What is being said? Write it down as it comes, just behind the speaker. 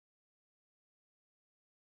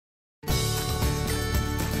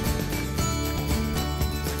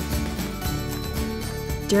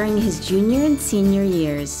During his junior and senior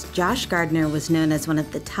years, Josh Gardiner was known as one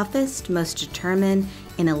of the toughest, most determined,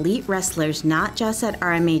 and elite wrestlers not just at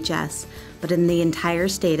RMHS, but in the entire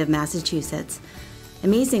state of Massachusetts.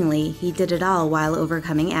 Amazingly, he did it all while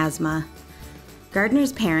overcoming asthma.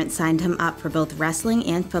 Gardiner's parents signed him up for both wrestling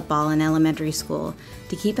and football in elementary school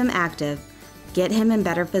to keep him active, get him in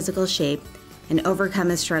better physical shape, and overcome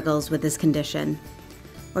his struggles with his condition.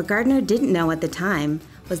 What Gardiner didn't know at the time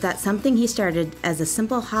was that something he started as a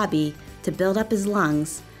simple hobby to build up his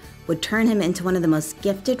lungs would turn him into one of the most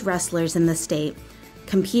gifted wrestlers in the state,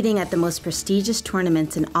 competing at the most prestigious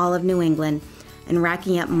tournaments in all of New England and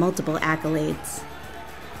racking up multiple accolades.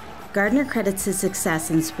 Gardiner credits his success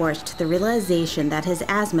in sports to the realization that his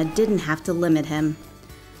asthma didn't have to limit him.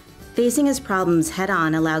 Facing his problems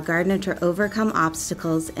head-on allowed Gardiner to overcome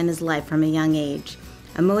obstacles in his life from a young age,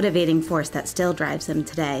 a motivating force that still drives him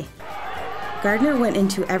today. Gardiner went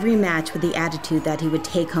into every match with the attitude that he would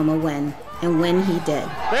take home a win, and win he did.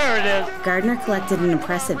 There it is. Gardiner collected an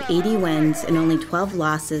impressive 80 wins and only 12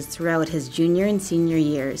 losses throughout his junior and senior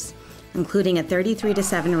years, including a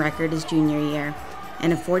 33-7 record his junior year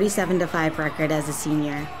and a 47-5 record as a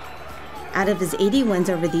senior. Out of his 80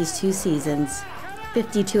 wins over these 2 seasons,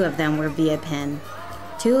 52 of them were via pin.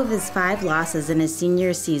 2 of his 5 losses in his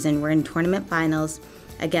senior season were in tournament finals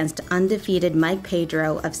against undefeated Mike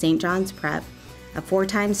Pedro of St. John's Prep, a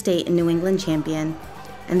 4-time state and New England champion,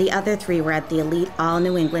 and the other 3 were at the Elite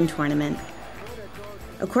All-New England tournament.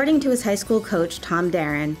 According to his high school coach, Tom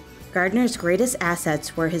Darren, Gardiner's greatest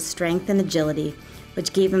assets were his strength and agility,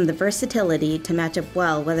 which gave him the versatility to match up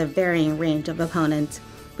well with a varying range of opponents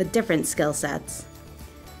with different skill sets.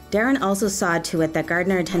 Darren also saw to it that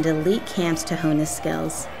Gardiner attended elite camps to hone his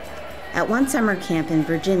skills. At one summer camp in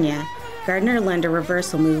Virginia, Gardiner learned a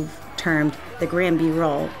reversal move termed the Granby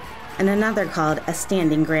roll, and another called a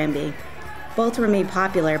standing Granby. Both were made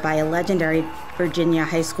popular by a legendary Virginia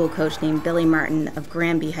high school coach named Billy Martin of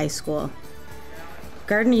Granby High School.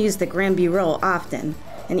 Gardiner used the Granby roll often,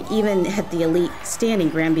 and even hit the elite standing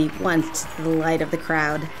Granby once to the delight of the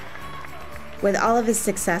crowd. With all of his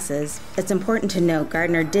successes, it's important to note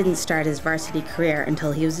Gardiner didn't start his varsity career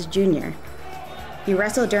until he was a junior. He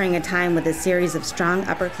wrestled during a time with a series of strong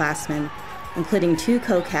upperclassmen, including 2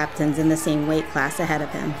 co-captains in the same weight class ahead of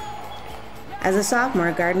him. As a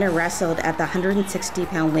sophomore, Gardiner wrestled at the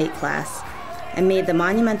 160-pound weight class and made the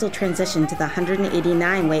monumental transition to the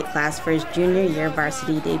 189 weight class for his junior year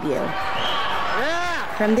varsity debut.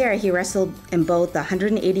 From there, he wrestled in both the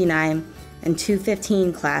 189 and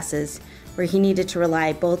 215 classes, where he needed to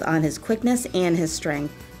rely both on his quickness and his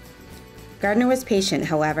strength. Gardiner was patient,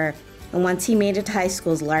 however, and once he made it to high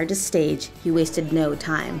school's largest stage, he wasted no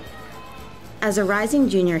time. As a rising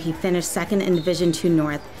junior, he finished 2nd in Division II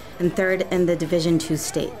North and 3rd in the Division II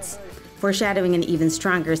states, foreshadowing an even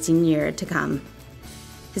stronger senior year to come.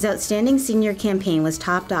 His outstanding senior campaign was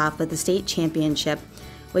topped off with the state championship,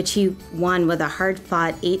 which he won with a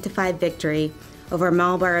hard-fought 8-5 victory over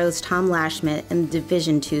Marlborough's Tom Lashmet in the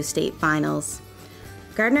Division II state finals.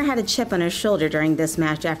 Gardiner had a chip on his shoulder during this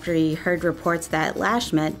match after he heard reports that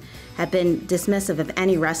Lashmet had been dismissive of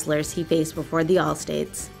any wrestlers he faced before the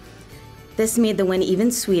All-States. This made the win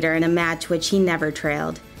even sweeter in a match which he never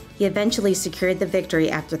trailed. He eventually secured the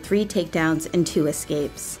victory after 3 takedowns and 2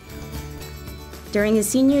 escapes. During his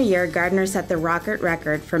senior year, Gardiner set the Rocket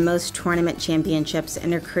record for most tournament championships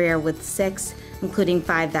in a career with 6, including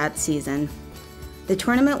 5 that season. The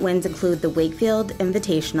tournament wins include the Wakefield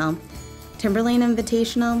Invitational, Timberlane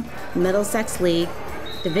Invitational, Middlesex League,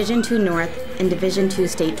 Division II North, and Division II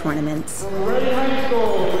state tournaments.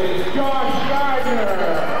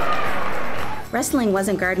 Wrestling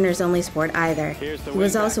wasn't Gardiner's only sport either. He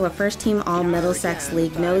was also a first-team All-Middlesex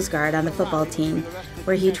League nose guard on the football team,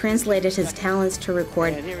 where he translated his talents to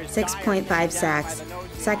record 6.5 sacks,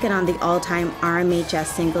 second on the all-time RMHS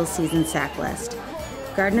single-season sack list.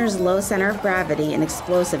 Gardiner's low center of gravity and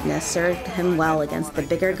explosiveness served him well against the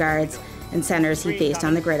bigger guards and centers he faced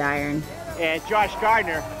on the gridiron. And Josh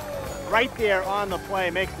Gardiner, right there on the play,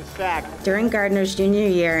 makes the sack. During Gardiner's junior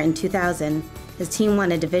year in 2000, his team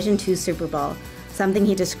won a Division II Super Bowl, something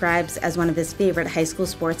he describes as one of his favorite high school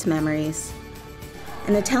sports memories.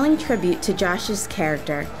 In a telling tribute to Josh's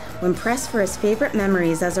character, when pressed for his favorite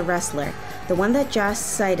memories as a wrestler, the one that Josh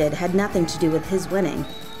cited had nothing to do with his winning.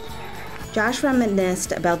 Josh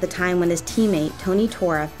reminisced about the time when his teammate, Tony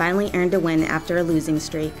Tora, finally earned a win after a losing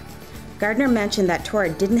streak. Gardiner mentioned that Tora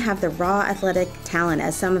didn't have the raw athletic talent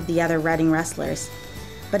as some of the other Wriiten wrestlers,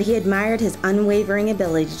 but he admired his unwavering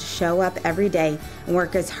ability to show up every day and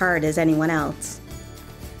work as hard as anyone else.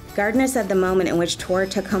 Gardiner said the moment in which Tora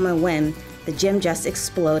took home a win, the gym just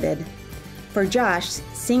exploded. For Josh,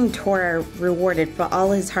 seeing Tora rewarded for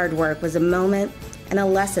all his hard work was a moment and a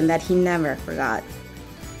lesson that he never forgot.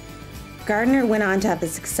 Gardiner went on to have a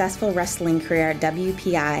successful wrestling career at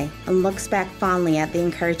WPI and looks back fondly at the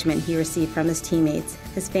encouragement he received from his teammates,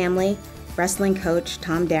 his family, wrestling coach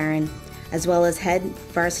Tom Darren, as well as head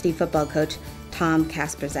varsity football coach Tom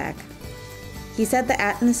Kasperzak. He said the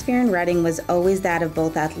atmosphere in Wriiten was always that of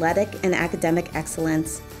both athletic and academic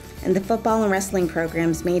excellence, and the football and wrestling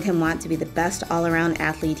programs made him want to be the best all-around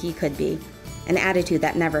athlete he could be, an attitude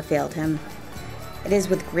that never failed him. It is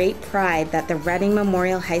with great pride that the Wriiten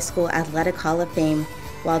Memorial High School Athletic Hall of Fame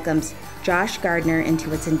welcomes Josh Gardiner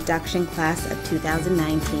into its induction class of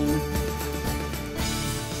 2019.